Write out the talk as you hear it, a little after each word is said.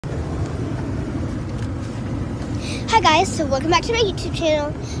Hi guys, so welcome back to my YouTube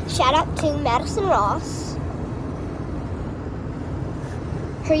channel. Shout out to Madison Ross.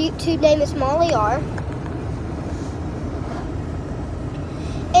 Her YouTube name is Molly R.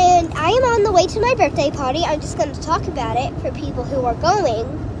 And I am on the way to my birthday party. I'm just going to talk about it for people who are going.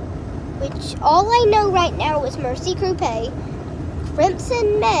 Which all I know right now is Mercy Coupe,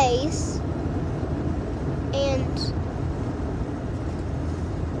 Crimson Maze, and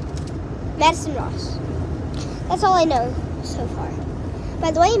Madison Ross. That's all I know so far.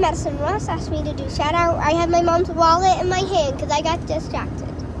 By the way, Madison Ross asked me to do shout out. I have my mom's wallet in my hand because I got distracted.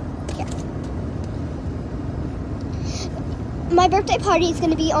 Here. My birthday party is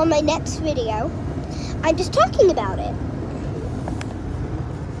going to be on my next video. I'm just talking about it.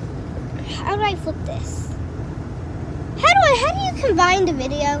 How do I flip this? How do you combine the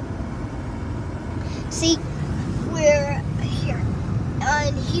video? See, we're here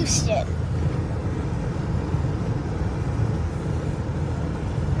in Houston.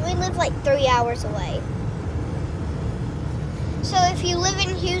 We live like 3 hours away. So if you live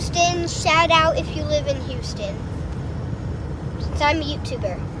in Houston, shout out if you live in Houston. Since I'm a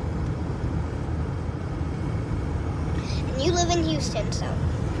YouTuber. And you live in Houston, so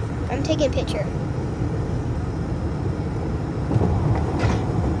I'm taking a picture.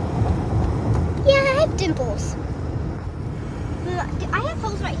 Yeah, I have dimples. I have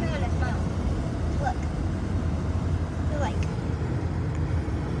holes right here on my phone. Look. They're like...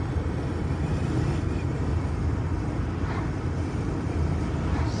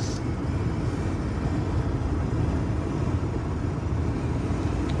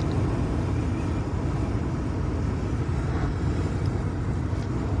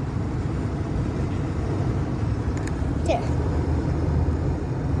 There.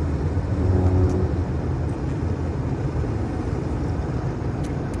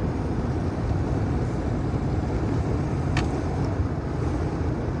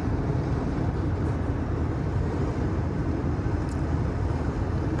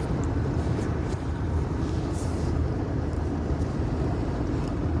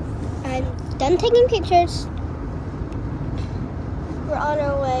 I'm done taking pictures. We're on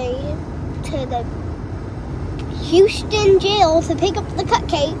our way to the Houston jail to pick up the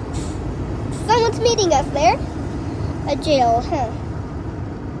cupcakes. Someone's meeting us there. A jail, huh?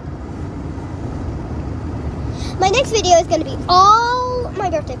 My next video is going to be all my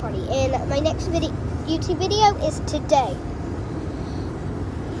birthday party, and my next YouTube video is today.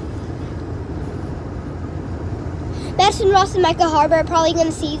 Madison Ross and Micah Harbor are probably going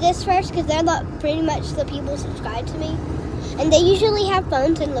to see this first because they're pretty much the people who subscribe to me. And they usually have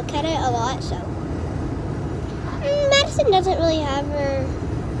phones and look at it a lot, so. Madison doesn't really have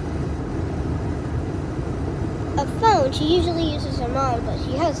a phone. She usually uses her mom, but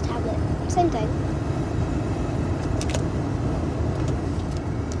she has a tablet. Same thing.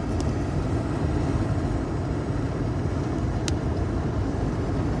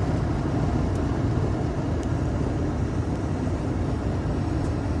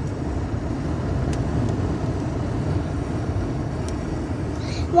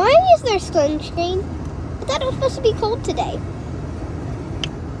 Why is there sunscreen? I thought it was supposed to be cold today.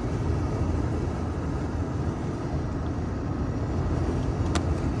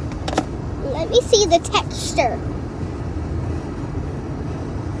 Let me see the texture.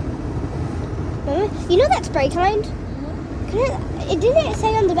 You know that spray kind? Didn't it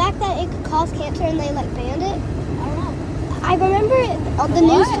say on the back that it could cause cancer and they like banned it? I don't know. I remember the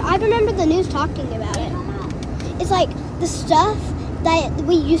news. I remember the news talking about it. It's like the stuff that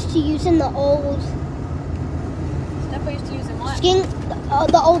we used to use in the old. We used to use in what? Skin,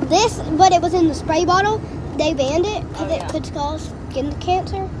 the old this, but it was in the spray bottle. They banned it because it could cause skin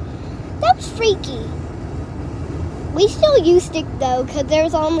cancer. That was freaky. We still used it though because there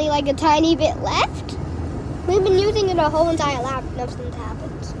was only like a tiny bit left. We've been using it our whole entire life. Nothing's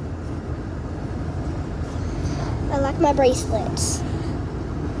happened. I like my bracelets.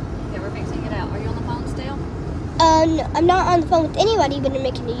 Yeah, we're mixing it out. Are you on the phone still? No, I'm not on the phone with anybody, but I'm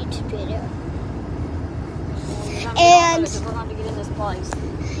making a YouTube video. And we're going to get in this place.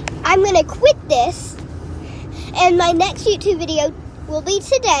 I'm going to quit this, and my next YouTube video will be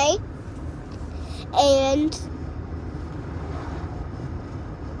today, and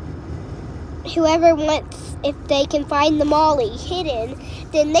whoever wants, if they can find the Molly hidden,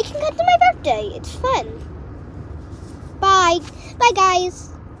 then they can come to my birthday. It's fun. Bye. Bye, guys.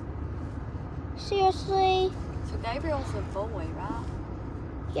 Seriously? So Gabriel's a boy, right?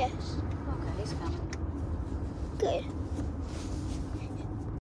 Yes. Okay, he's coming. Good.